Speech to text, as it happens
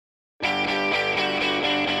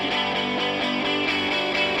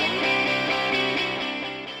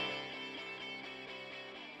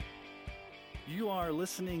are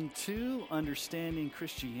listening to Understanding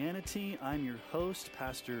Christianity. I'm your host,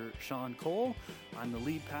 Pastor Sean Cole. I'm the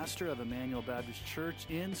lead pastor of Emmanuel Baptist Church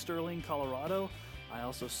in Sterling, Colorado. I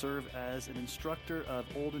also serve as an instructor of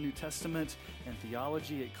Old and New Testament and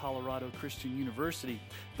theology at Colorado Christian University.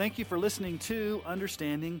 Thank you for listening to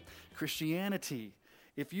Understanding Christianity.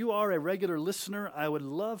 If you are a regular listener, I would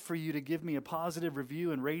love for you to give me a positive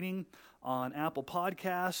review and rating on Apple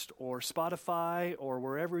Podcast or Spotify or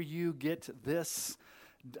wherever you get this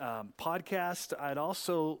podcast. I'd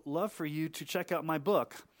also love for you to check out my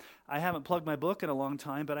book. I haven't plugged my book in a long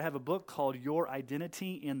time, but I have a book called Your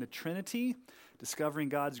Identity in the Trinity, Discovering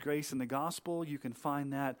God's Grace in the Gospel. You can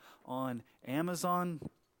find that on Amazon.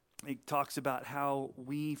 It talks about how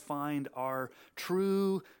we find our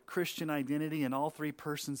true Christian identity in all three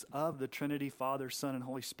persons of the Trinity, Father, Son, and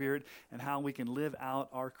Holy Spirit, and how we can live out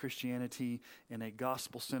our Christianity in a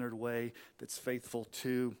gospel-centered way that's faithful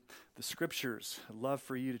to the Scriptures. I'd love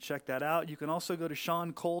for you to check that out. You can also go to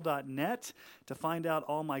seancole.net to find out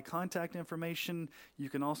all my contact information. You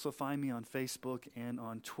can also find me on Facebook and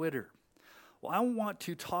on Twitter. Well, I want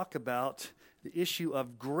to talk about the issue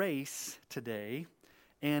of grace today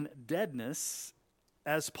and deadness,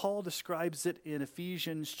 as Paul describes it in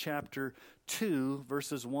Ephesians chapter 2,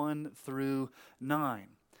 verses 1 through 9.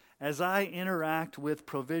 As I interact with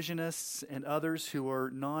provisionists and others who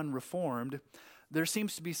are non-reformed, there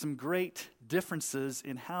seems to be some great differences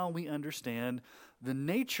in how we understand the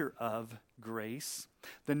nature of grace,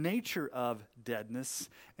 the nature of deadness,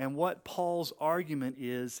 and what Paul's argument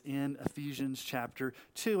is in Ephesians chapter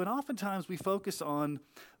 2. And oftentimes we focus on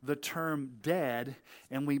the term dead,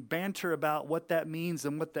 and we banter about what that means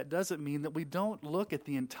and what that doesn't mean, that we don't look at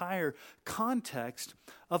the entire context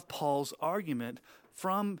of Paul's argument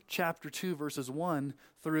from chapter 2, verses 1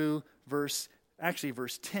 through verse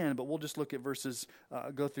 10, but we'll just look at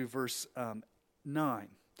go through verse 9.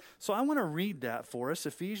 So I want to read that for us,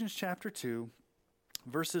 Ephesians chapter 2,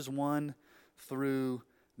 verses 1 through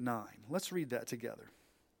 9. Let's read that together.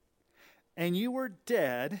 And you were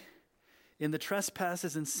dead in the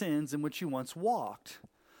trespasses and sins in which you once walked,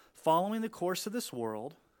 following the course of this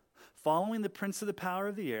world, following the prince of the power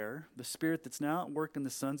of the air, the spirit that's now at work in the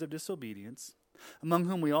sons of disobedience, among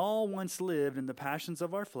whom we all once lived in the passions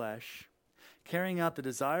of our flesh, carrying out the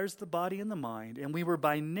desires of the body and the mind, and we were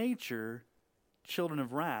by nature children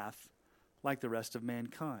of wrath like the rest of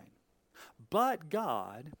mankind. But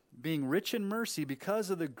God, being rich in mercy because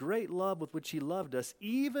of the great love with which he loved us,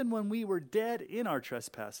 even when we were dead in our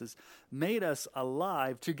trespasses, made us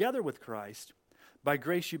alive together with Christ. By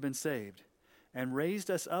grace you've been saved, and raised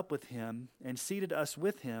us up with him, and seated us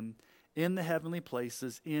with him in the heavenly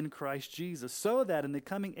places in Christ Jesus, so that in the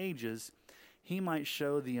coming ages he might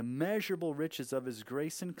show the immeasurable riches of his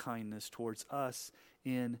grace and kindness towards us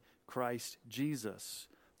in Christ Jesus.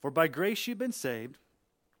 For by grace you've been saved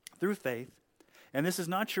through faith, and this is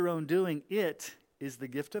not your own doing, it is the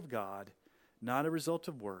gift of God, not a result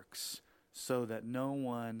of works, so that no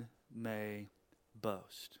one may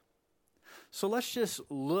boast. So let's just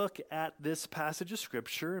look at this passage of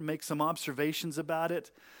Scripture and make some observations about it.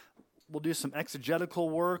 We'll do some exegetical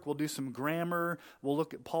work, we'll do some grammar, we'll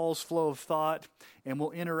look at Paul's flow of thought, and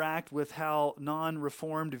we'll interact with how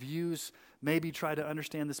non-reformed views maybe try to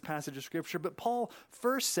understand this passage of Scripture. But Paul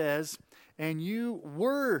first says, and you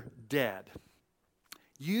were dead.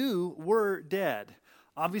 You were dead.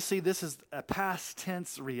 Obviously, this is a past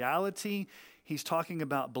tense reality. He's talking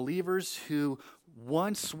about believers who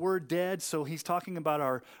once were dead, so he's talking about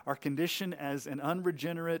our condition as an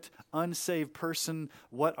unregenerate, unsaved person,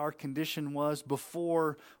 what our condition was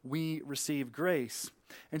before we received grace.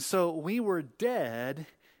 And so we were dead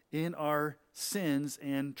in our sins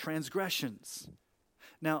and transgressions.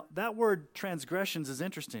 Now, that word transgressions is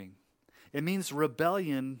interesting. It means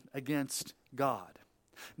rebellion against God.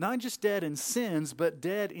 Not just dead in sins, but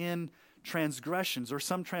dead in transgressions, or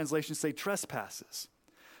some translations say trespasses.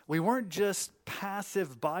 We weren't just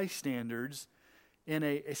passive bystanders in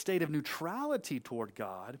a state of neutrality toward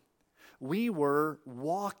God. We were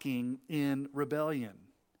walking in rebellion.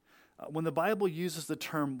 When the Bible uses the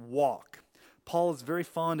term walk, Paul is very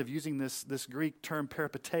fond of using this Greek term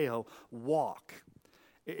peripateo, walk.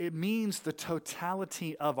 It means the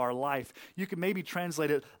totality of our life. You can maybe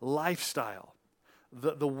translate it lifestyle.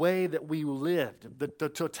 The way that we lived, the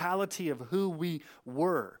totality of who we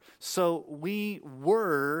were. So we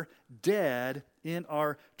were dead in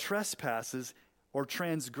our trespasses or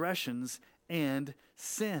transgressions and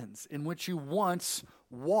sins in which you once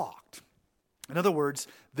walked. In other words,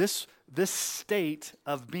 this state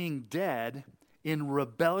of being dead in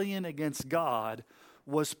rebellion against God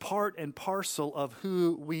was part and parcel of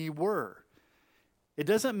who we were. It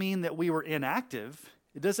doesn't mean that we were inactive.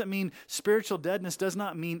 It doesn't mean spiritual deadness does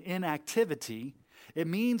not mean inactivity. It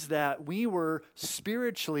means that we were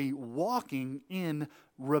spiritually walking in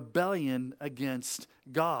rebellion against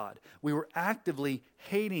God. We were actively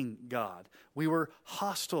hating God. We were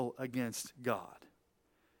hostile against God.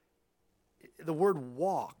 The word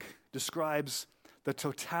walk describes the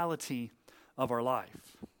totality of our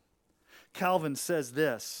life. Calvin says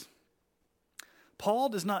this: Paul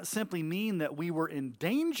does not simply mean that we were in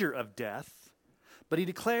danger of death, but he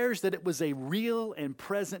declares that it was a real and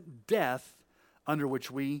present death under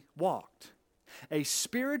which we walked. A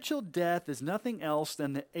spiritual death is nothing else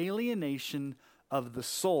than the alienation of the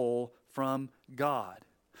soul from God.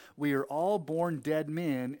 We are all born dead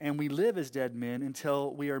men, and we live as dead men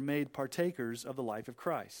until we are made partakers of the life of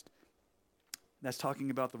Christ. That's talking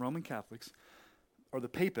about the Roman Catholics, or the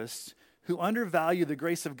papists, who undervalue the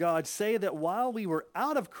grace of God, say that while we were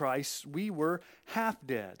out of Christ, we were half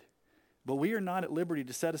dead. But we are not at liberty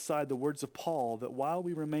to set aside the words of Paul that while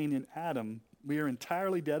we remain in Adam, we are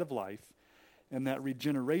entirely dead of life, and that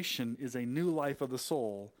regeneration is a new life of the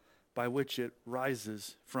soul by which it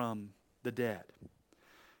rises from the dead.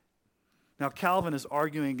 Now, Calvin is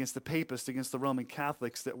arguing against the papists, against the Roman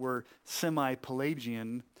Catholics that were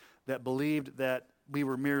semi-Pelagian, that believed that we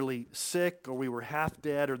were merely sick, or we were half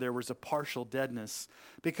dead, or there was a partial deadness.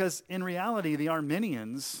 Because in reality, the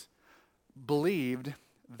Arminians believed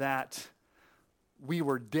that we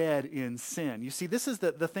were dead in sin. You see, this is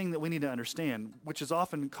the thing that we need to understand, which is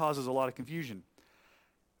often causes a lot of confusion.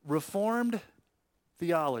 Reformed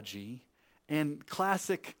theology and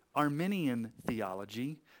classic Arminian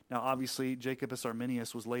theology, now obviously Jacobus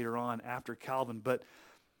Arminius was later on after Calvin, but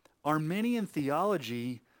Arminian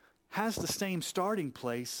theology has the same starting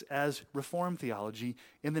place as Reformed theology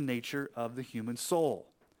in the nature of the human soul.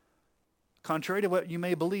 Contrary to what you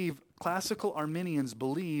may believe, classical Arminians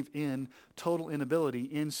believe in total inability,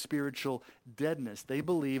 in spiritual deadness. They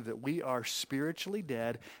believe that we are spiritually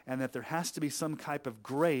dead and that there has to be some type of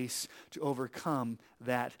grace to overcome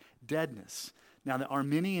that deadness. Now, the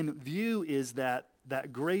Arminian view is that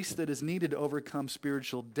grace that is needed to overcome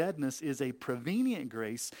spiritual deadness is a prevenient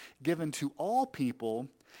grace given to all people.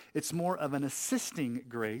 It's more of an assisting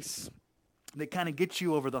grace that kind of gets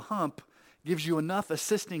you over the hump, gives you enough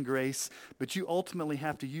assisting grace, but you ultimately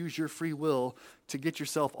have to use your free will to get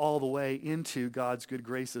yourself all the way into God's good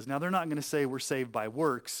graces. Now, they're not going to say we're saved by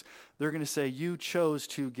works. They're going to say you chose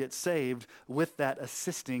to get saved with that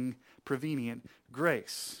assisting prevenient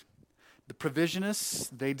grace. The provisionists,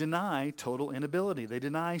 they deny total inability. They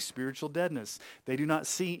deny spiritual deadness. They do not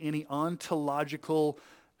see any ontological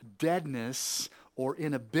deadness or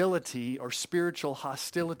inability or spiritual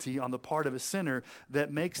hostility on the part of a sinner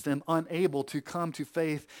that makes them unable to come to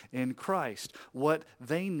faith in Christ. What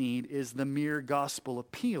they need is the mere gospel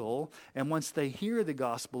appeal, and once they hear the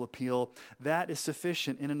gospel appeal, that is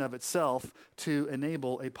sufficient in and of itself to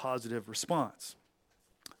enable a positive response.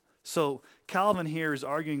 So Calvin here is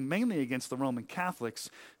arguing mainly against the Roman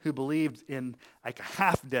Catholics who believed in like a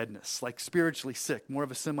half-deadness, like spiritually sick, more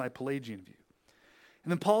of a semi-Pelagian view.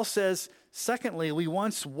 And then Paul says, secondly, we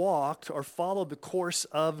once walked or followed the course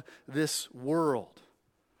of this world.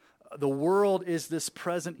 The world is this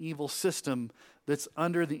present evil system that's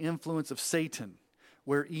under the influence of Satan,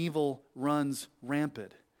 where evil runs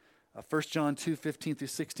rampant. 1 John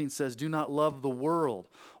 2:15-16 says, do not love the world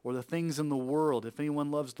or the things in the world. If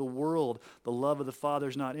anyone loves the world, the love of the Father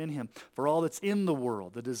is not in him. For all that's in the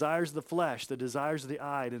world, the desires of the flesh, the desires of the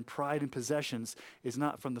eye, and pride and possessions is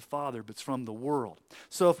not from the Father, but it's from the world.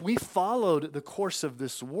 So if we followed the course of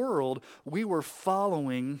this world, we were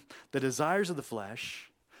following the desires of the flesh,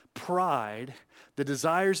 pride, the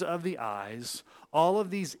desires of the eyes, all of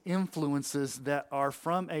these influences that are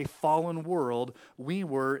from a fallen world, we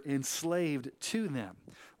were enslaved to them.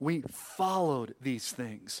 We followed these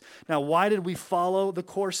things. Now, why did we follow the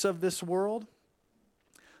course of this world?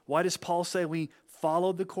 Why does Paul say we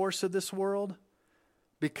followed the course of this world?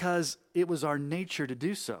 Because it was our nature to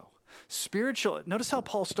do so. Notice how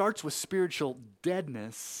Paul starts with spiritual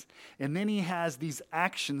deadness, and then he has these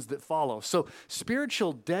actions that follow. So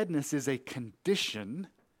spiritual deadness is a condition,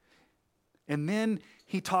 and then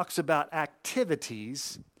he talks about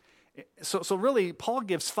activities. So really, Paul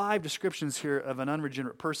gives 5 descriptions here of an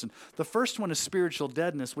unregenerate person. The first one is spiritual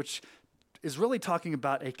deadness, which is really talking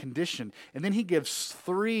about a condition. And then he gives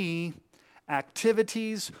 3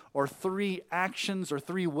 activities or 3 actions or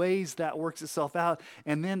 3 ways that works itself out.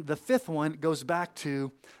 And then the 5th one goes back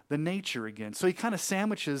to the nature again. So he kind of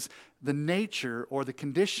sandwiches the nature or the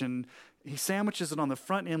condition. He sandwiches it on the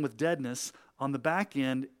front end with deadness, on the back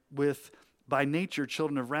end with by nature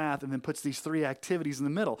children of wrath, and then puts these three activities in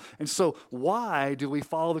the middle. And so why do we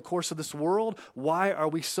follow the course of this world? Why are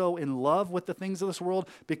we so in love with the things of this world?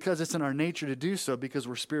 Because it's in our nature to do so, because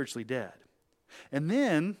we're spiritually dead. And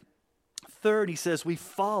then, third, he says we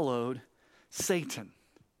followed Satan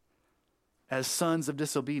as sons of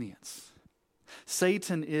disobedience.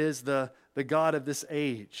 Satan is the god of this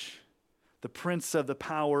age, the prince of the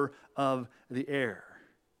power of the air.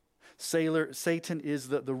 Satan is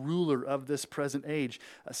the ruler of this present age.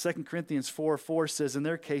 2 Corinthians 4:4 says, in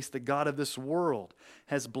their case, the god of this world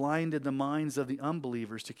has blinded the minds of the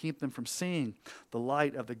unbelievers to keep them from seeing the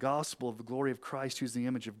light of the gospel of the glory of Christ, who's the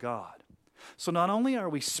image of God. So not only are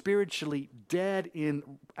we spiritually dead in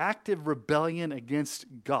active rebellion against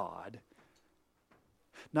God,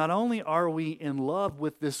 not only are we in love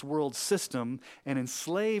with this world system and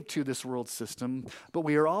enslaved to this world system, but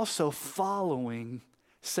we are also following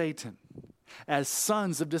Satan as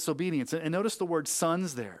sons of disobedience. And notice the word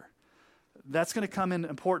sons there. That's going to come in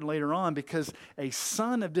important later on, because a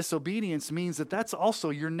son of disobedience means that that's also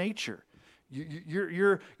your nature.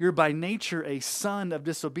 You're by nature a son of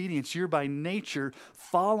disobedience. You're by nature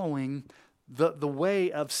following the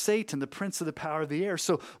way of Satan, the prince of the power of the air.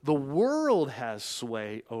 So the world has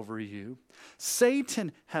sway over you.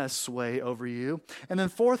 Satan has sway over you. And then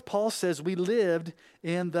fourth, Paul says we lived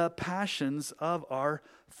in the passions of our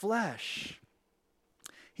flesh.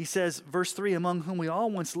 He says, verse 3, among whom we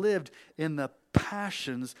all once lived in the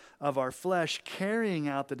passions of our flesh, carrying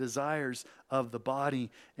out the desires of the body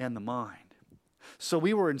and the mind. So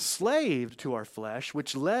we were enslaved to our flesh,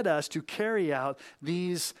 which led us to carry out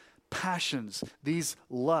these passions, these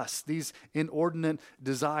lusts, these inordinate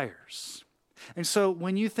desires. And so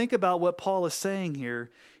when you think about what Paul is saying here,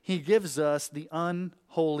 he gives us the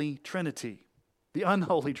unholy trinity. The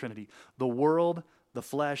unholy trinity. The world, the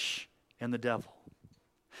flesh, and the devil.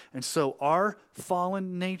 And so our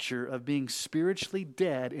fallen nature of being spiritually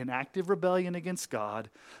dead in active rebellion against God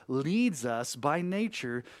leads us by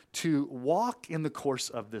nature to walk in the course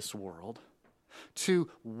of this world, to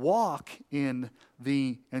walk in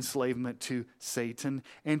the enslavement to Satan,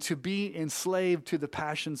 and to be enslaved to the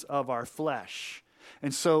passions of our flesh.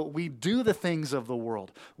 And so we do the things of the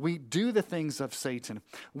world. We do the things of Satan.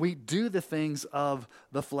 We do the things of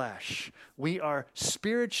the flesh. We are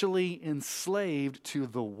spiritually enslaved to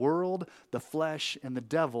the world, the flesh, and the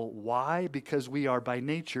devil. Why? Because we are by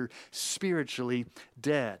nature spiritually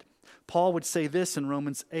dead. Paul would say this in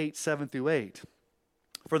Romans 8:7-8.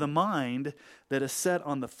 For the mind that is set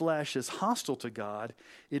on the flesh is hostile to God.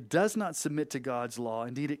 It does not submit to God's law.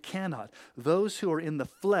 Indeed, it cannot. Those who are in the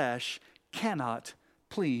flesh cannot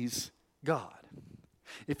please God.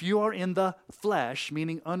 If you are in the flesh,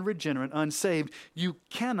 meaning unregenerate, unsaved, you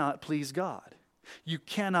cannot please God. You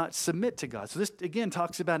cannot submit to God. So this, again,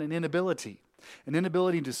 talks about an inability. An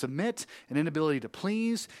inability to submit, an inability to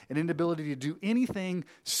please, an inability to do anything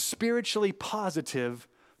spiritually positive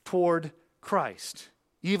toward Christ.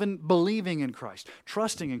 Even believing in Christ,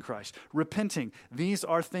 trusting in Christ, repenting. These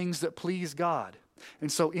are things that please God.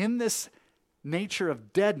 And so in this nature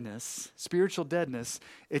of deadness, spiritual deadness,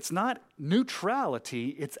 it's not neutrality,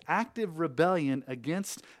 it's active rebellion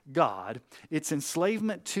against God. It's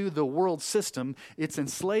enslavement to the world system. It's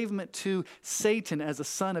enslavement to Satan as a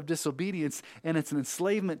son of disobedience. And it's an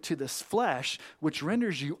enslavement to this flesh, which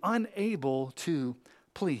renders you unable to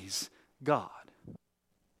please God.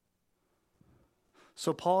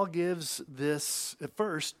 So Paul gives this, at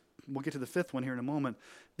first, we'll get to the fifth one here in a moment,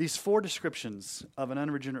 these four descriptions of an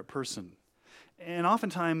unregenerate person. And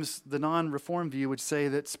oftentimes the non-reformed view would say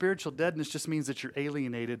that spiritual deadness just means that you're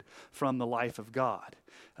alienated from the life of God.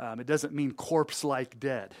 It doesn't mean corpse-like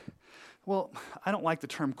dead. Well, I don't like the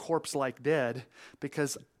term corpse-like dead,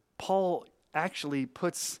 because Paul actually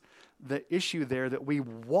puts the issue there that we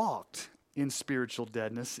walked in spiritual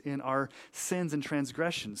deadness in our sins and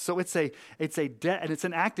transgressions. So it's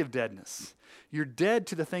an active deadness. You're dead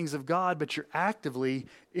to the things of God, but you're actively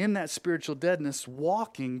in that spiritual deadness,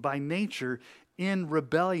 walking by nature in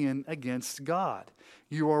rebellion against God.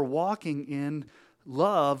 You are walking in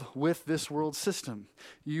love with this world system.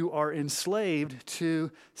 You are enslaved to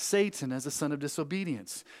Satan as a son of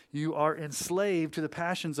disobedience. You are enslaved to the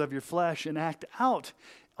passions of your flesh and act out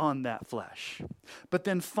on that flesh. But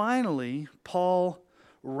then finally, Paul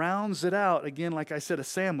rounds it out, again, like I said, a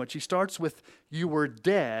sandwich. He starts with, you were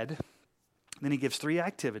dead. Then he gives three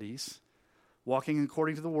activities: walking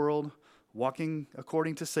according to the world, walking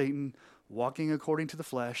according to Satan, walking according to the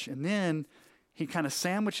flesh. And then he kind of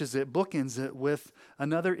sandwiches it, bookends it with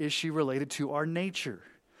another issue related to our nature.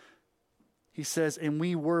 He says, and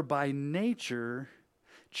we were by nature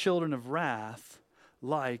children of wrath,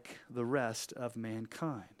 like the rest of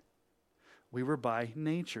mankind. We were by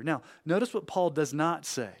nature. Now, notice what Paul does not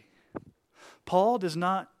say. Paul does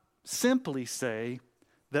not simply say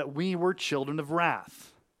that we were children of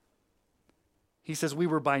wrath. He says we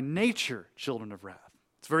were by nature children of wrath.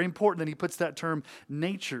 It's very important that he puts that term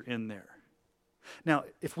nature in there. Now,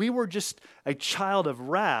 if we were just a child of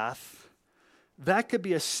wrath, that could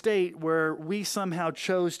be a state where we somehow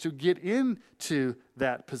chose to get into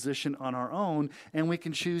that position on our own, and we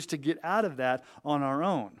can choose to get out of that on our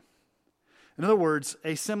own. In other words,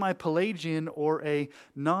 a semi-Pelagian or a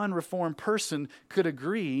non-reformed person could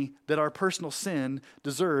agree that our personal sin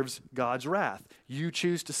deserves God's wrath. You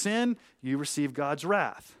choose to sin, you receive God's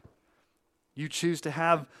wrath. You choose to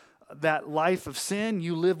have that life of sin,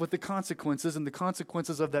 you live with the consequences, and the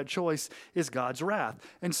consequences of that choice is God's wrath.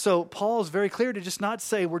 And so Paul is very clear to just not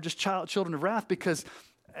say we're just children of wrath, because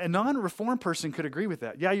a non-reformed person could agree with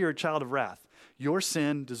that. Yeah, you're a child of wrath. Your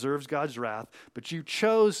sin deserves God's wrath, but you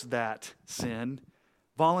chose that sin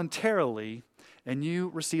voluntarily, and you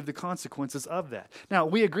receive the consequences of that. Now,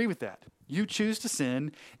 we agree with that. You choose to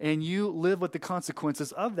sin, and you live with the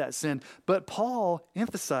consequences of that sin. But Paul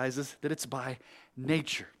emphasizes that it's by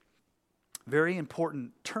nature. Very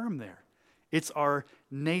important term there. It's our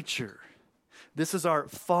nature. This is our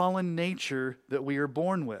fallen nature that we are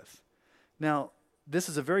born with. Now, this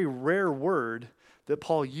is a very rare word that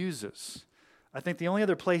Paul uses. I think the only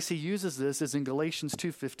other place he uses this is in Galatians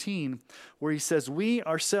 2:15, where he says, we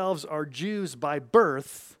ourselves are Jews by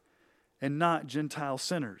birth and not Gentile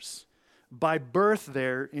sinners. By birth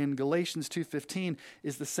there in Galatians 2:15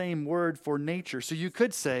 is the same word for nature. So you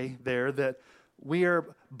could say there that we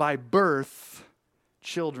are by birth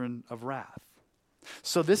children of wrath.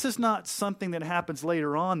 So this is not something that happens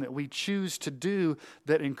later on that we choose to do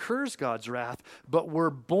that incurs God's wrath, but we're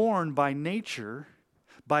born by nature,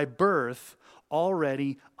 by birth,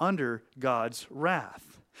 already under God's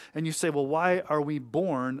wrath. And you say, well, why are we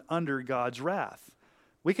born under God's wrath?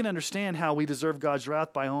 We can understand how we deserve God's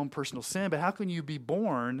wrath by our own personal sin, but how can you be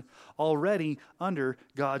born already under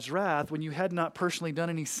God's wrath when you had not personally done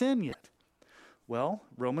any sin yet? Well,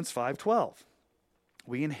 Romans 5:12.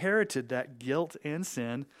 We inherited that guilt and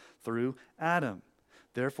sin through Adam.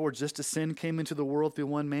 Therefore, just as sin came into the world through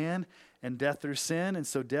one man, and death through sin, and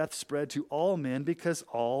so death spread to all men because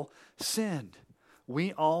all sinned.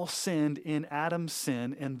 We all sinned in Adam's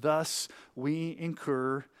sin, and thus we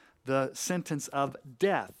incur the sentence of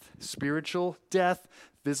death, spiritual death,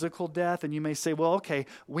 physical death. And you may say, well, okay,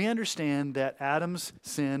 we understand that Adam's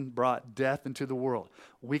sin brought death into the world.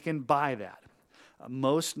 We can buy that.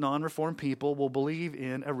 Most non-reformed people will believe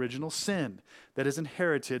in original sin that is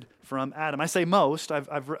inherited from Adam. I say most.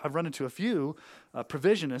 I've run into a few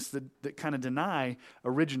provisionists that kind of deny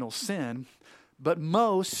original sin. But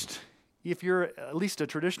most, if you're at least a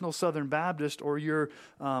traditional Southern Baptist or you're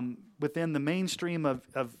within the mainstream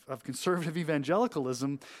of conservative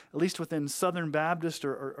evangelicalism, at least within Southern Baptist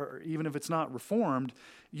or even if it's not Reformed,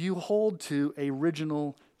 you hold to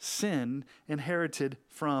original sin inherited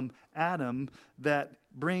from Adam that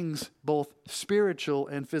brings both spiritual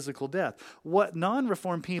and physical death. What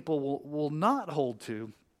non-reformed people will not hold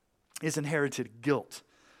to is inherited guilt,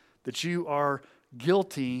 that you are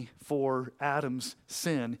guilty for Adam's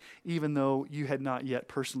sin, even though you had not yet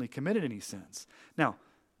personally committed any sins. Now,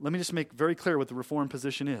 let me just make very clear what the Reformed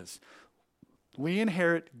position is. We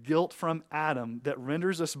inherit guilt from Adam that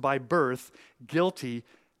renders us by birth guilty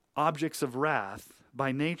objects of wrath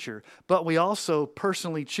by nature, but we also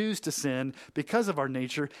personally choose to sin because of our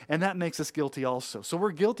nature, and that makes us guilty also. So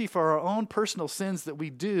we're guilty for our own personal sins that we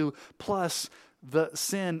do, plus the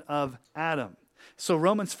sin of Adam. So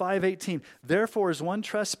Romans 5:18, therefore as one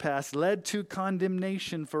trespass led to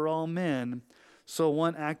condemnation for all men, so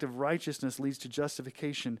one act of righteousness leads to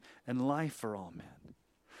justification and life for all men.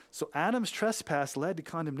 So Adam's trespass led to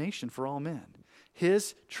condemnation for all men.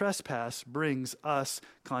 His trespass brings us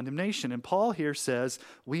condemnation. And Paul here says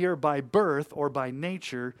we are by birth or by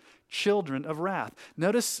nature children of wrath.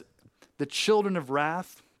 Notice the children of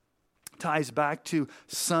wrath ties back to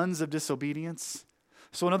sons of disobedience.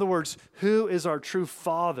 So in other words, who is our true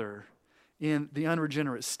father in the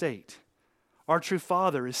unregenerate state? Our true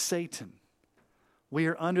father is Satan. We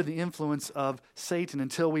are under the influence of Satan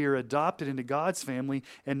until we are adopted into God's family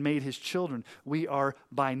and made his children. We are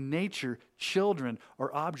by nature children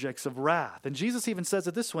or objects of wrath. And Jesus even says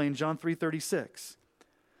it this way in John 3:36.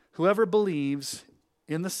 Whoever believes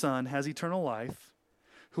in the Son has eternal life.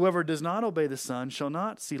 Whoever does not obey the Son shall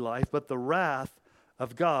not see life, but the wrath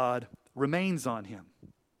of God remains on him.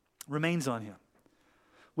 Remains on him.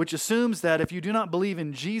 Which assumes that if you do not believe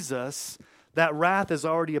in Jesus, that wrath is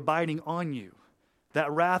already abiding on you.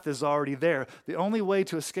 That wrath is already there. The only way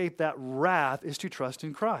to escape that wrath is to trust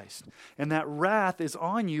in Christ. And that wrath is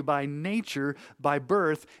on you by nature, by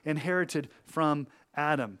birth, inherited from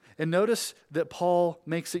Adam. And notice that Paul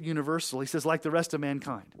makes it universal. He says, like the rest of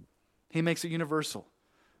mankind. He makes it universal.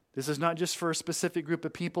 This is not just for a specific group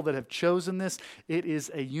of people that have chosen this. It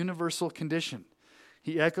is a universal condition.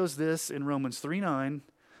 He echoes this in Romans 3:9.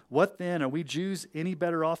 What then? Are we Jews any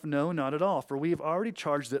better off? No, not at all. For we have already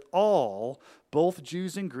charged that all, both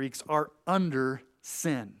Jews and Greeks, are under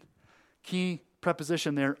sin. Key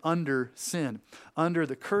preposition there, under sin. Under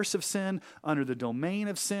the curse of sin, under the domain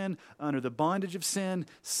of sin, under the bondage of sin,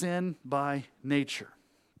 sin by nature.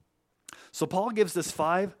 So Paul gives this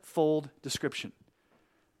five-fold description.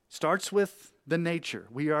 Starts with the nature.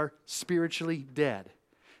 We are spiritually dead.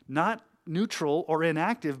 Not neutral or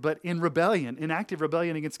inactive, but in rebellion, inactive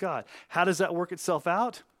rebellion against God. How does that work itself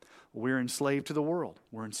out? We're enslaved to the world.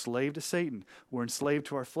 We're enslaved to Satan. We're enslaved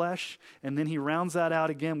to our flesh. And then he rounds that out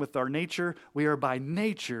again with our nature. We are by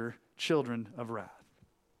nature children of wrath.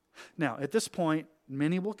 Now, at this point,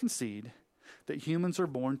 many will concede that humans are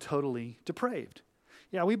born totally depraved.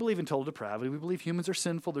 Yeah, we believe in total depravity. We believe humans are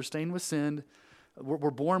sinful. They're stained with sin.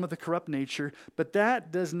 We're born with a corrupt nature. But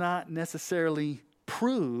that does not necessarily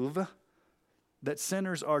prove that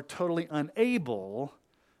sinners are totally unable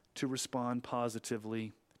to respond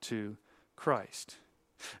positively to Christ.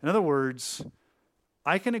 In other words,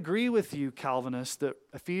 I can agree with you, Calvinists, that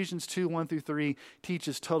Ephesians 2:1-3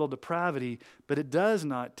 teaches total depravity, but it does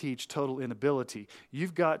not teach total inability.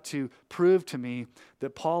 You've got to prove to me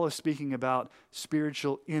that Paul is speaking about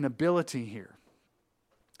spiritual inability here.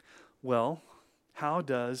 Well, how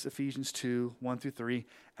does Ephesians 2:1-3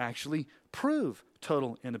 actually prove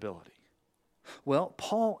total inability? Well,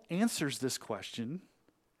 Paul answers this question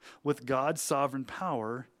with God's sovereign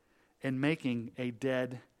power in making a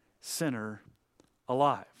dead sinner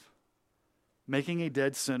alive. Making a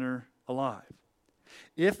dead sinner alive.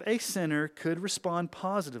 If a sinner could respond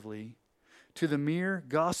positively to the mere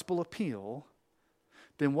gospel appeal,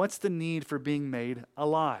 then what's the need for being made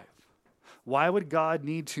alive? Why would God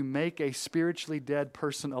need to make a spiritually dead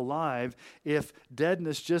person alive if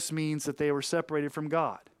deadness just means that they were separated from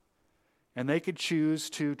God? And they could choose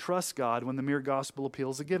to trust God when the mere gospel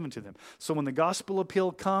appeals are given to them. So when the gospel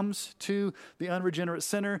appeal comes to the unregenerate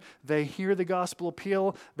sinner, they hear the gospel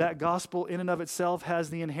appeal. That gospel in and of itself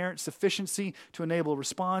has the inherent sufficiency to enable a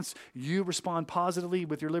response. You respond positively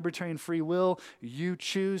with your libertarian free will. You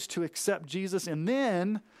choose to accept Jesus. And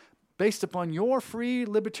then, based upon your free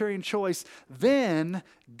libertarian choice, then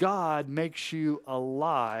God makes you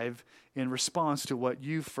alive in response to what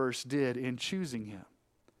you first did in choosing Him.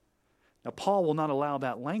 Now, Paul will not allow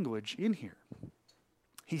that language in here.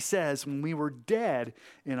 He says, when we were dead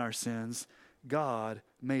in our sins, God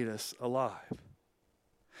made us alive.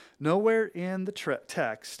 Nowhere in the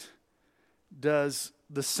text does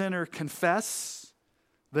the sinner confess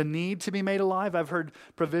the need to be made alive. I've heard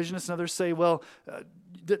provisionists and others say, well,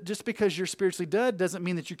 just because you're spiritually dead doesn't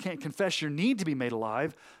mean that you can't confess your need to be made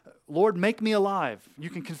alive. Lord, make me alive.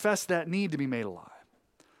 You can confess that need to be made alive.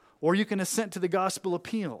 Or you can assent to the gospel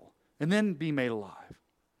appeal and then be made alive.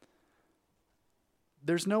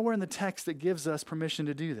 There's nowhere in the text that gives us permission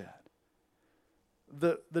to do that.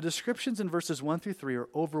 The descriptions in verses 1-3 are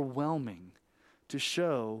overwhelming to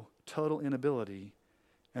show total inability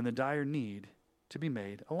and the dire need to be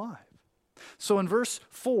made alive. So in verse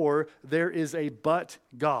 4, there is a but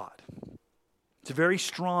God. It's a very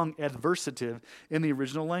strong adversative in the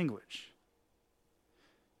original language.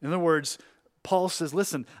 In other words, Paul says,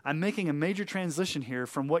 listen, I'm making a major transition here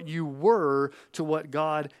from what you were to what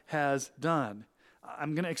God has done.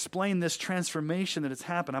 I'm going to explain this transformation that has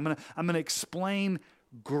happened. I'm going to explain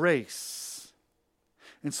grace.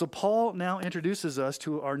 And so Paul now introduces us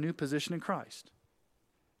to our new position in Christ.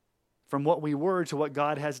 From what we were to what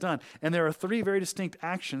God has done. And there are three very distinct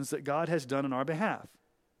actions that God has done on our behalf.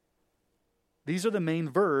 These are the main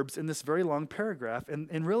verbs in this very long paragraph.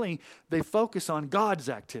 And really, they focus on God's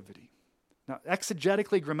activity. Now,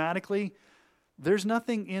 exegetically, grammatically, there's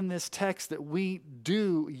nothing in this text that we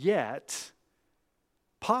do yet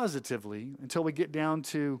positively until we get down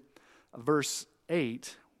to verse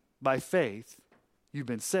 8. By faith, you've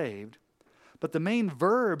been saved. But the main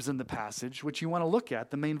verbs in the passage, which you want to look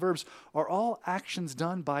at, the main verbs, are all actions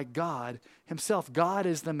done by God Himself. God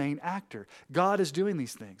is the main actor. God is doing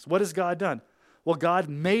these things. What has God done? Well, God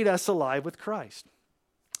made us alive with Christ.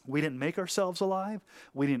 We didn't make ourselves alive.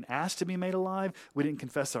 We didn't ask to be made alive. We didn't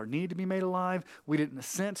confess our need to be made alive. We didn't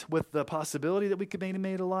assent with the possibility that we could be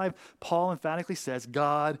made alive. Paul emphatically says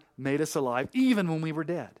God made us alive even when we were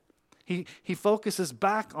dead. He focuses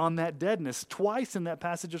back on that deadness twice in that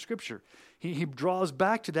passage of Scripture. He draws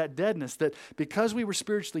back to that deadness, that because we were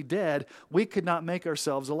spiritually dead, we could not make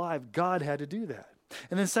ourselves alive. God had to do that.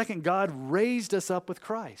 And then second, God raised us up with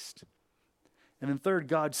Christ. And then third,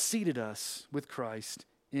 God seated us with Christ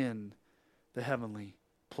in the heavenly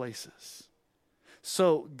places.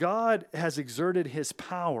 So God has exerted his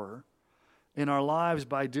power in our lives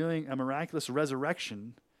by doing a miraculous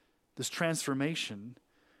resurrection, this transformation,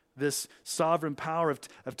 this sovereign power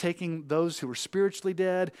of taking those who were spiritually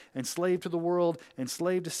dead, enslaved to the world,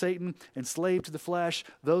 enslaved to Satan, enslaved to the flesh,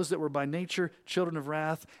 those that were by nature children of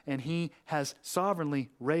wrath, and he has sovereignly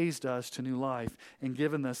raised us to new life and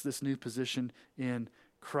given us this new position in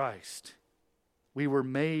Christ. We were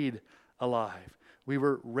made alive. We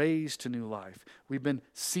were raised to new life. We've been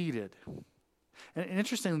seated. And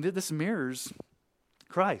interestingly, this mirrors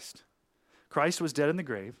Christ. Christ was dead in the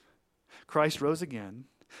grave. Christ rose again.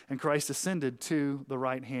 And Christ ascended to the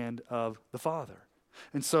right hand of the Father.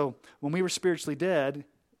 And so when we were spiritually dead,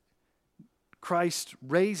 Christ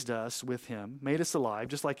raised us with him, made us alive,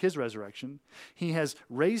 just like his resurrection. He has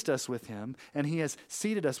raised us with him, and he has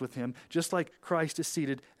seated us with him, just like Christ is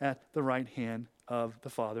seated at the right hand of the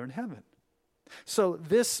Father in heaven. So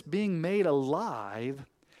this being made alive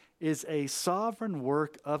is a sovereign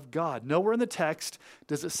work of God. Nowhere in the text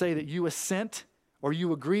does it say that you assent or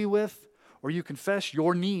you agree with or you confess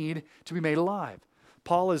your need to be made alive.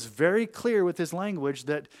 Paul is very clear with his language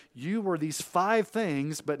that you were these 5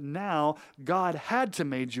 things, but now God had to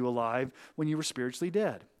make you alive when you were spiritually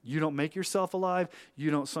dead. You don't make yourself alive. You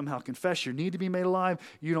don't somehow confess your need to be made alive.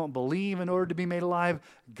 You don't believe in order to be made alive.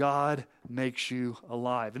 God makes you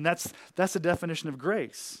alive. And that's the definition of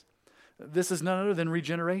grace. This is none other than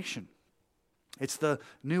regeneration. It's the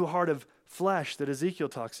new heart of flesh that Ezekiel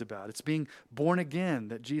talks about. It's being born again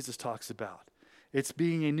that Jesus talks about. It's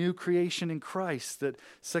being a new creation in Christ that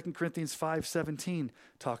 2 Corinthians 5:17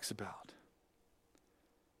 talks about.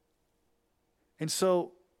 And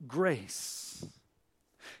so, grace.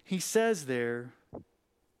 He says there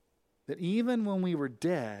that even when we were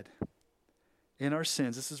dead in our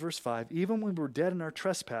sins, this is verse 5, even when we were dead in our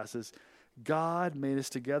trespasses, God made us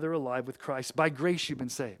together alive with Christ. By grace you've been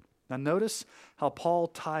saved. Now notice how Paul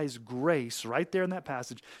ties grace right there in that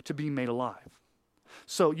passage to being made alive.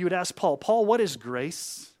 So you would ask Paul, what is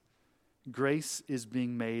grace? Grace is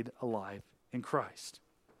being made alive in Christ.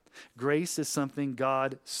 Grace is something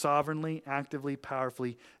God sovereignly, actively,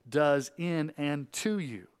 powerfully does in and to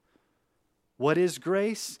you. What is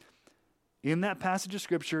grace? In that passage of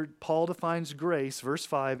Scripture, Paul defines grace, verse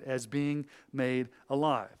 5, as being made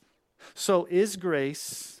alive. So is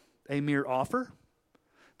grace a mere offer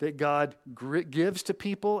that God gives to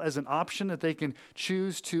people as an option that they can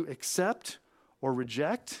choose to accept or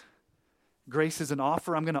reject? Grace is an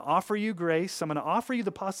offer. I'm going to offer you grace. I'm going to offer you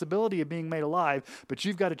the possibility of being made alive, but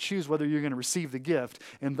you've got to choose whether you're going to receive the gift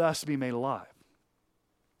and thus be made alive.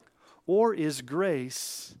 Or is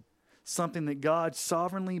grace something that God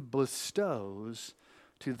sovereignly bestows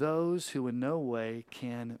to those who in no way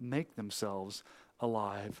can make themselves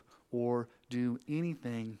alive or do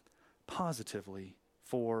anything positively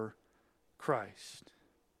for Christ?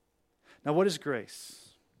 Now, what is grace?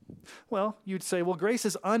 Well, you'd say, grace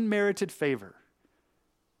is unmerited favor.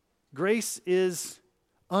 Grace is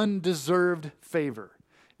undeserved favor.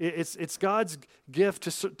 It's God's gift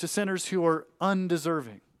to sinners who are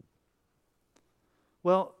undeserving.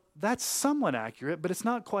 Well, that's somewhat accurate, but it's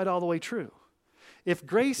not quite all the way true. If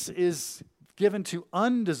grace is given to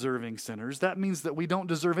undeserving sinners, that means that we don't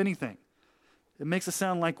deserve anything. It makes it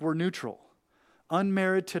sound like we're neutral.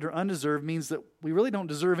 Unmerited or undeserved means that we really don't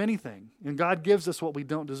deserve anything, and God gives us what we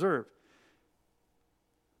don't deserve.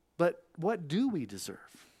 But what do we deserve?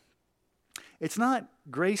 It's not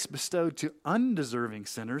grace bestowed to undeserving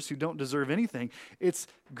sinners who don't deserve anything. It's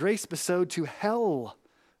grace bestowed to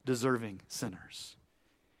hell-deserving sinners.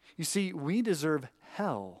 You see, we deserve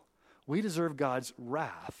hell. We deserve God's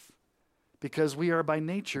wrath because we are by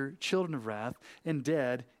nature children of wrath and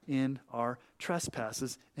dead in our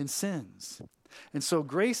trespasses and sins. And so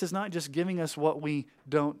grace is not just giving us what we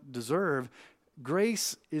don't deserve.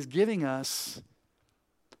 Grace is giving us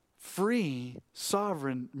free,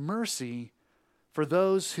 sovereign mercy for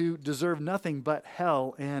those who deserve nothing but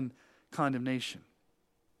hell and condemnation.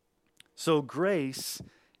 So grace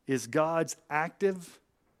is God's active,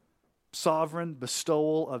 sovereign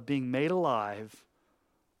bestowal of being made alive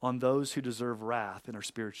on those who deserve wrath and are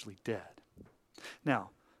spiritually dead. Now,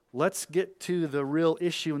 let's get to the real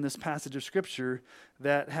issue in this passage of Scripture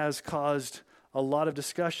that has caused a lot of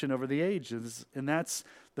discussion over the ages, and that's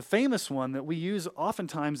the famous one that we use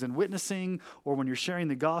oftentimes in witnessing or when you're sharing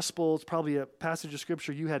the gospel. It's probably a passage of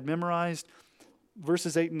Scripture you had memorized,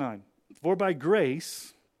 verses 8 and 9. For by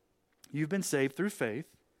grace you've been saved through faith,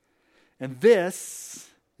 and this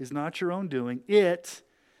is not your own doing. It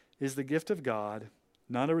is the gift of God,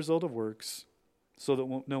 not a result of works, so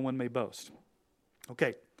that no one may boast.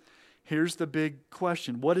 Okay, here's the big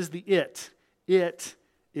question. What is the it? It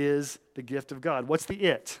is the gift of God. What's the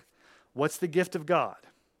it? What's the gift of God?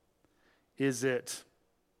 Is it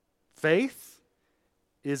faith?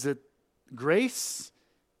 Is it grace?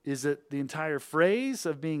 Is it the entire phrase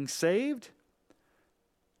of being saved?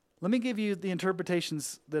 Let me give you the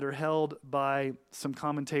interpretations that are held by some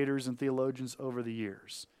commentators and theologians over the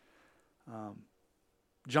years.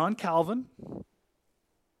 John Calvin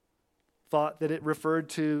thought that it referred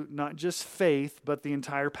to not just faith, but the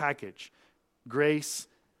entire package. Grace,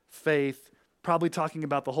 faith, probably talking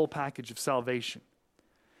about the whole package of salvation.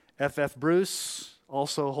 F.F. Bruce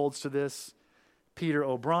also holds to this. Peter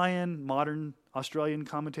O'Brien, modern Australian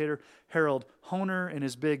commentator. Harold Hoehner in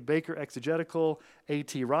his big Baker exegetical.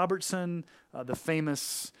 A.T. Robertson, the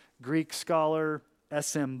famous Greek scholar.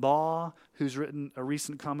 S.M. Baugh, who's written a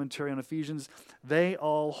recent commentary on Ephesians. They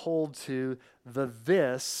all hold to the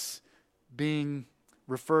this being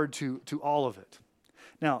referred to all of it.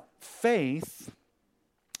 Now, faith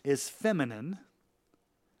is feminine.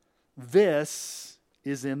 This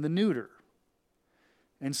is in the neuter.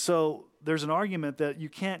 And so there's an argument that you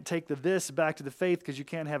can't take the this back to the faith because you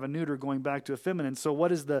can't have a neuter going back to a feminine. So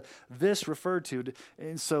what is the this referred to?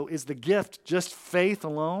 And so is the gift just faith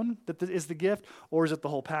alone that is the gift, or is it the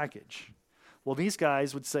whole package? Well, these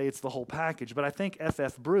guys would say it's the whole package, but I think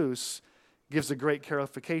F.F. Bruce gives a great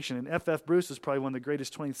clarification. And F.F. Bruce is probably one of the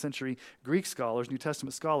greatest 20th century Greek scholars, New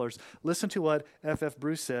Testament scholars. Listen to what F.F.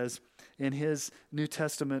 Bruce says in his New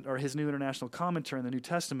Testament, or his New International Commentary on the New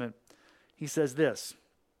Testament. He says this: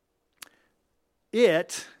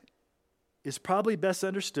 it is probably best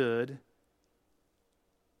understood,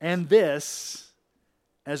 and this,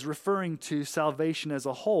 as referring to salvation as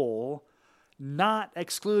a whole, not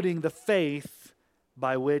excluding the faith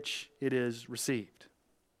by which it is received.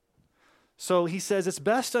 So he says it's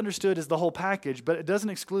best understood as the whole package, but it doesn't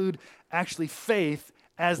exclude actually faith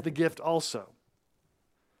as the gift also.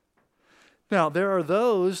 Now, there are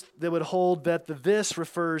those that would hold that the this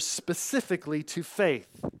refers specifically to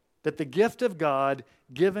faith, that the gift of God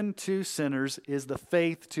given to sinners is the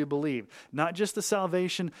faith to believe. Not just the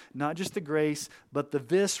salvation, not just the grace, but the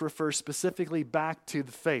this refers specifically back to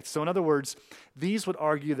the faith. So in other words, these would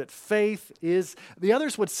argue that faith is, the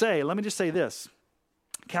others would say, let me just say this,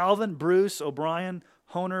 Calvin, Bruce, O'Brien,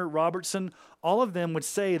 Hoehner, Robertson, all of them would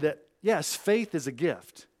say that, yes, faith is a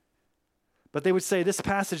gift. But they would say this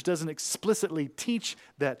passage doesn't explicitly teach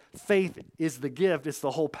that faith is the gift, it's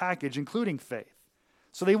the whole package, including faith.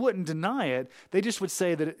 So they wouldn't deny it. They just would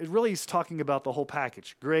say that it really is talking about the whole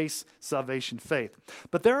package: grace, salvation, faith.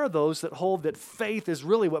 But there are those that hold that faith is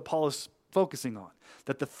really what Paul is focusing on,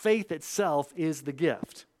 that the faith itself is the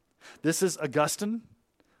gift. This is Augustine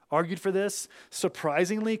argued for this.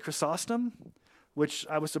 Surprisingly, Chrysostom, which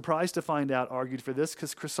I was surprised to find out, argued for this,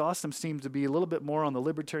 because Chrysostom seemed to be a little bit more on the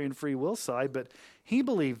libertarian free will side, but he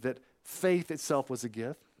believed that faith itself was a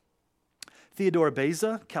gift. Theodore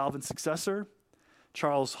Beza, Calvin's successor,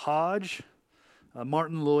 Charles Hodge,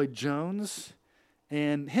 Martin Lloyd-Jones,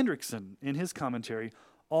 and Hendrickson in his commentary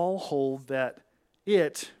all hold that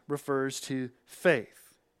it refers to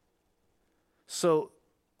faith. So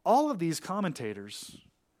all of these commentators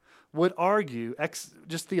would argue,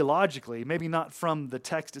 just theologically, maybe not from the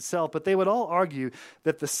text itself, but they would all argue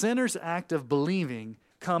that the sinner's act of believing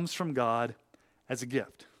comes from God as a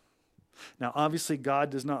gift. Now, obviously, God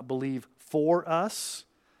does not believe for us,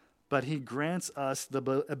 but he grants us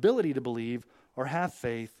the ability to believe or have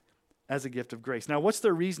faith as a gift of grace. Now, what's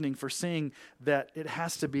their reasoning for seeing that it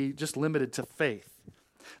has to be just limited to faith?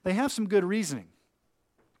 They have some good reasoning.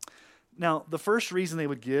 Now, the first reason they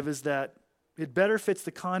would give is that it better fits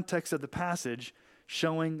the context of the passage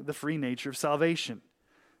showing the free nature of salvation.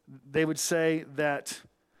 They would say that,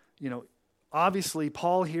 obviously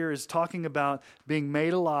Paul here is talking about being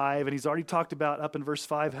made alive, and he's already talked about up in verse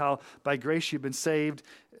 5 how by grace you've been saved.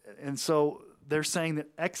 And so they're saying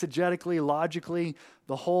that exegetically, logically,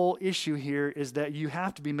 the whole issue here is that you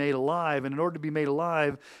have to be made alive. And in order to be made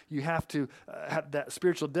alive, you have to have that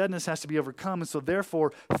spiritual deadness has to be overcome. And so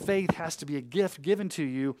therefore, faith has to be a gift given to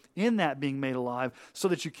you in that being made alive so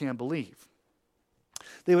that you can believe.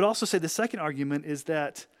 They would also say the second argument is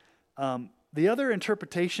that the other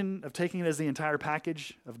interpretation of taking it as the entire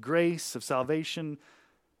package of grace, of salvation,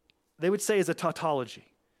 they would say is a tautology.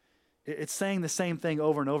 It's saying the same thing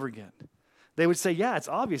over and over again. They would say, yeah, it's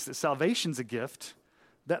obvious that salvation's a gift.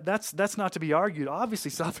 That's not to be argued.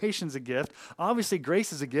 Obviously, salvation's a gift. Obviously,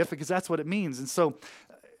 grace is a gift because that's what it means. And so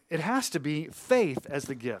it has to be faith as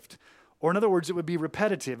the gift. Or in other words, it would be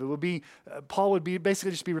repetitive. It would be, Paul would be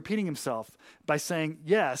basically just be repeating himself by saying,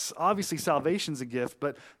 yes, obviously salvation's a gift,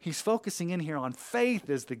 but he's focusing in here on faith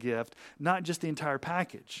as the gift, not just the entire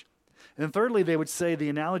package. And then thirdly, they would say the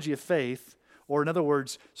analogy of faith, or in other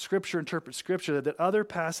words, Scripture interprets Scripture, that other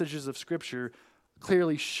passages of Scripture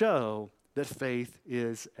clearly show that faith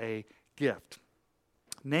is a gift.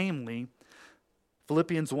 Namely,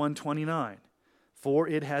 Philippians 1:29. For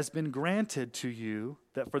it has been granted to you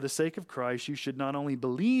that for the sake of Christ you should not only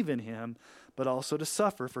believe in him, but also to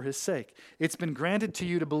suffer for his sake. It's been granted to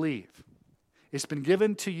you to believe. It's been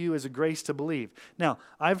given to you as a grace to believe. Now,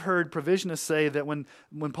 I've heard provisionists say that when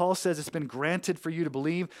Paul says it's been granted for you to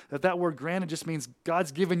believe, that word granted just means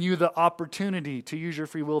God's given you the opportunity to use your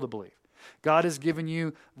free will to believe. God has given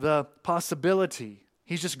you the possibility.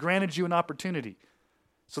 He's just granted you an opportunity.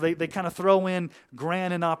 So they kind of throw in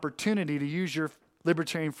grant an opportunity to use your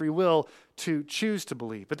libertarian free will to choose to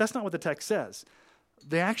believe. But that's not what the text says.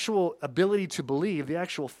 The actual ability to believe, the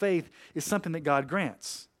actual faith, is something that God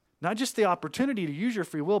grants. Not just the opportunity to use your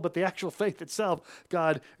free will, but the actual faith itself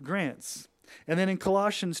God grants. And then in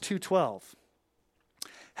Colossians 2:12,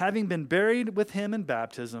 having been buried with him in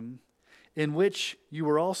baptism, in which you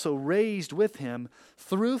were also raised with him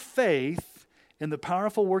through faith in the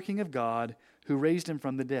powerful working of God who raised him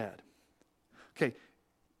from the dead. Okay,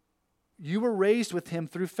 you were raised with him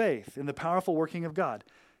through faith in the powerful working of God.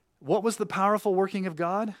 What was the powerful working of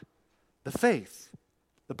God? The faith.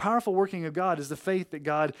 The powerful working of God is the faith that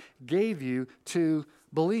God gave you to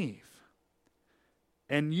believe.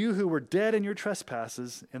 And you who were dead in your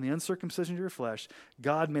trespasses and the uncircumcision of your flesh,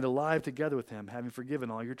 God made alive together with him, having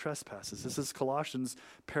forgiven all your trespasses. This is Colossians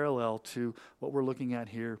parallel to what we're looking at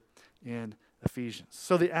here in Ephesians.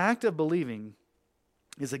 So the act of believing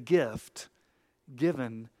is a gift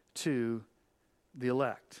given to the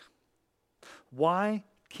elect. Why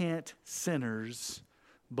can't sinners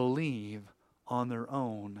believe on their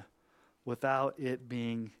own without it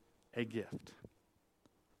being a gift?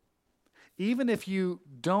 Even if you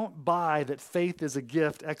don't buy that faith is a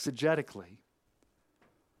gift exegetically,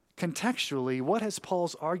 contextually, what has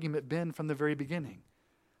Paul's argument been from the very beginning?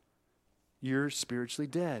 You're spiritually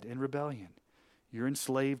dead in rebellion. You're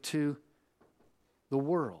enslaved to the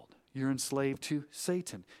world. You're enslaved to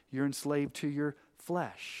Satan. You're enslaved to your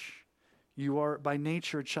flesh. You are by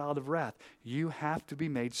nature a child of wrath. You have to be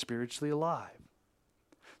made spiritually alive.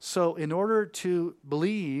 So in order to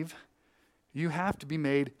believe, you have to be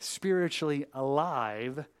made spiritually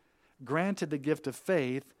alive, granted the gift of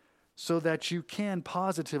faith, so that you can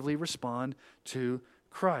positively respond to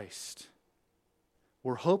Christ.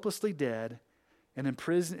 We're hopelessly dead and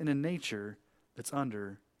imprisoned in a nature that's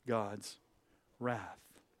under God's wrath.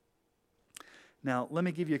 Now, let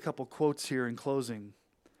me give you a couple quotes here in closing.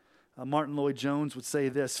 Martin Lloyd-Jones would say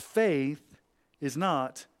this: faith is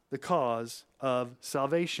not the cause of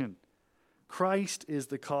salvation. Christ is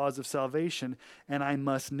the cause of salvation, and I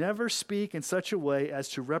must never speak in such a way as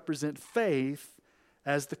to represent faith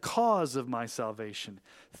as the cause of my salvation.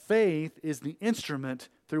 Faith is the instrument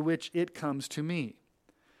through which it comes to me.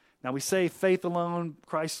 Now we say faith alone,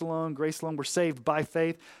 Christ alone, grace alone, we're saved by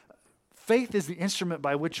faith. Faith is the instrument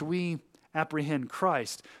by which we apprehend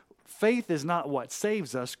Christ. Faith is not what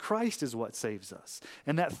saves us. Christ is what saves us.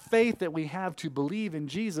 And that faith that we have to believe in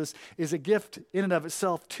Jesus is a gift in and of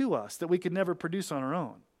itself to us that we could never produce on our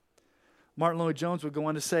own. Martin Lloyd-Jones would go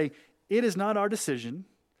on to say, it is not our decision,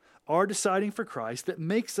 our deciding for Christ, that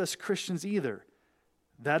makes us Christians either.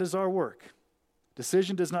 That is our work.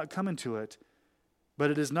 Decision does not come into it,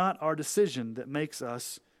 but it is not our decision that makes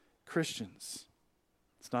us Christians.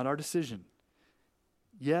 It's not our decision.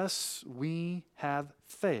 Yes, we have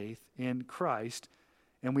faith in Christ,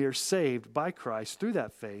 and we are saved by Christ through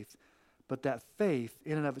that faith, but that faith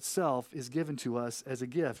in and of itself is given to us as a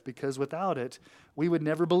gift, because without it, we would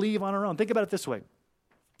never believe on our own. Think about it this way.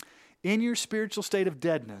 In your spiritual state of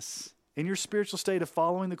deadness, in your spiritual state of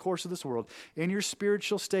following the course of this world, in your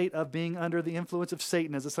spiritual state of being under the influence of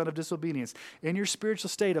Satan as a son of disobedience, in your spiritual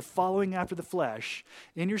state of following after the flesh,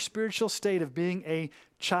 in your spiritual state of being a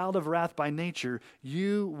child of wrath by nature,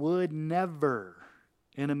 you would never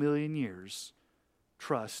in a million years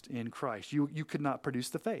trust in Christ. You could not produce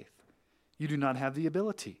the faith. You do not have the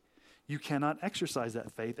ability. You cannot exercise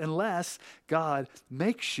that faith unless God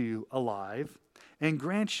makes you alive and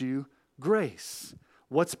grants you grace.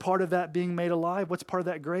 What's part of that being made alive? What's part of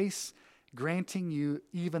that grace? granting you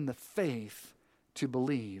even the faith to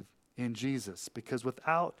believe in Jesus. Because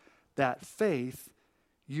without that faith,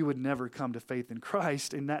 you would never come to faith in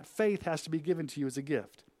Christ, and that faith has to be given to you as a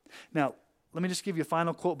gift. Now, let me just give you a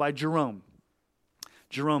final quote by Jerome.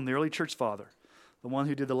 Jerome, the early church father, the one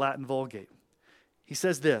who did the Latin Vulgate. He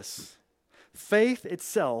says this, "Faith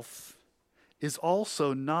itself is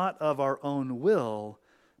also not of our own will,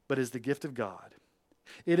 but is the gift of God.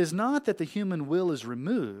 It is not that the human will is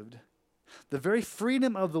removed. The very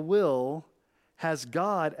freedom of the will has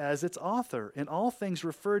God as its author, and all things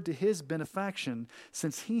referred to his benefaction,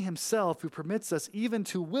 since he himself who permits us even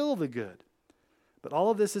to will the good. But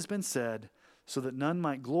all of this has been said so that none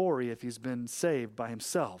might glory if he's been saved by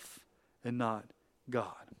himself and not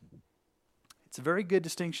God." It's a very good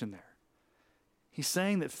distinction there. He's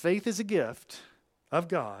saying that faith is a gift of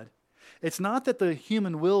God. It's not that the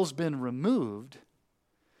human will's been removed.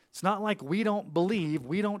 It's not like we don't believe,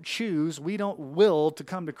 we don't choose, we don't will to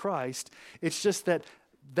come to Christ. It's just that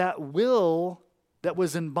that will that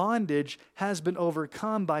was in bondage has been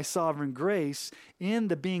overcome by sovereign grace in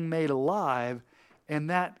the being made alive, and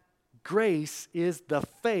that grace is the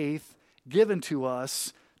faith given to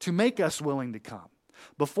us to make us willing to come.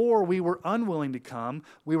 Before we were unwilling to come,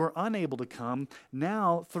 we were unable to come.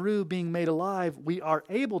 Now, through being made alive, we are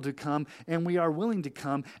able to come, and we are willing to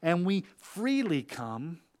come, and we freely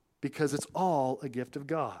come, because it's all a gift of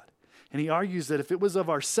God. And he argues that if it was of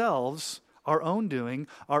ourselves, our own doing,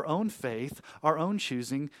 our own faith, our own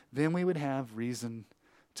choosing, then we would have reason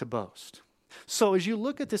to boast. So as you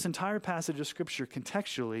look at this entire passage of Scripture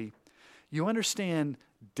contextually, you understand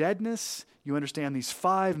deadness, you understand these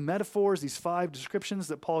 5 metaphors, these 5 descriptions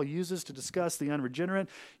that Paul uses to discuss the unregenerate.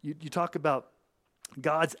 You talk about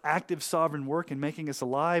God's active sovereign work in making us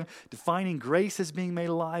alive, defining grace as being made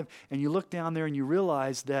alive, and you look down there and you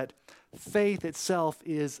realize that faith itself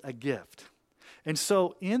is a gift. And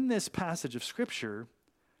so in this passage of Scripture,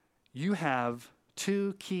 you have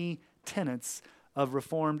 2 key tenets of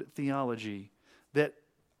Reformed theology that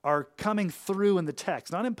are coming through in the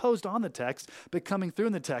text, not imposed on the text, but coming through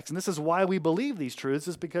in the text. And this is why we believe these truths,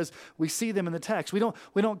 is because we see them in the text. We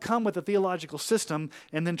don't come with a theological system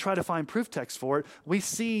and then try to find proof text for it. We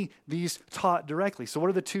see these taught directly. So what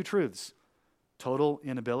are the 2 truths? Total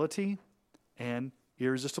inability and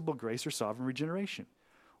irresistible grace or sovereign regeneration.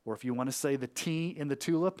 Or if you want to say the T in the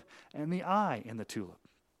tulip and the I in the tulip.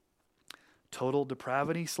 Total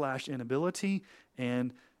depravity / inability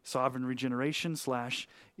and sovereign regeneration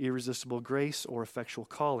 / irresistible grace or effectual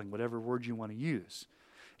calling, whatever word you want to use.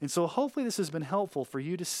 And so hopefully this has been helpful for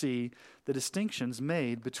you to see the distinctions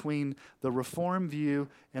made between the Reformed view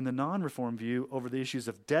and the non-Reformed view over the issues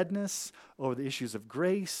of deadness, over the issues of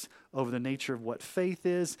grace, over the nature of what faith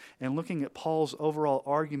is, and looking at Paul's overall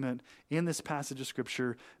argument in this passage of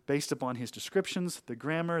Scripture based upon his descriptions, the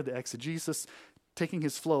grammar, the exegesis, taking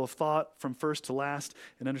his flow of thought from first to last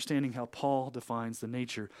and understanding how Paul defines the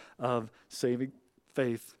nature of saving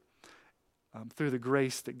faith through the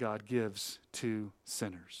grace that God gives to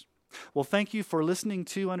sinners. Well, thank you for listening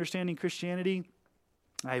to Understanding Christianity.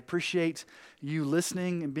 I appreciate you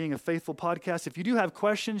listening and being a faithful podcast. If you do have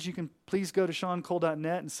questions, you can please go to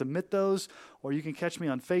SeanCole.net and submit those, or you can catch me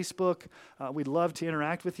on Facebook. We'd love to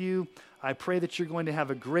interact with you. I pray that you're going to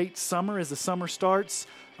have a great summer as the summer starts.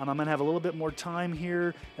 I'm going to have a little bit more time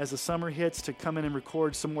here as the summer hits to come in and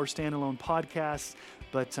record some more standalone podcasts.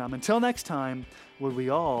 But until next time, would we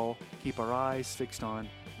all keep our eyes fixed on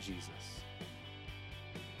Jesus?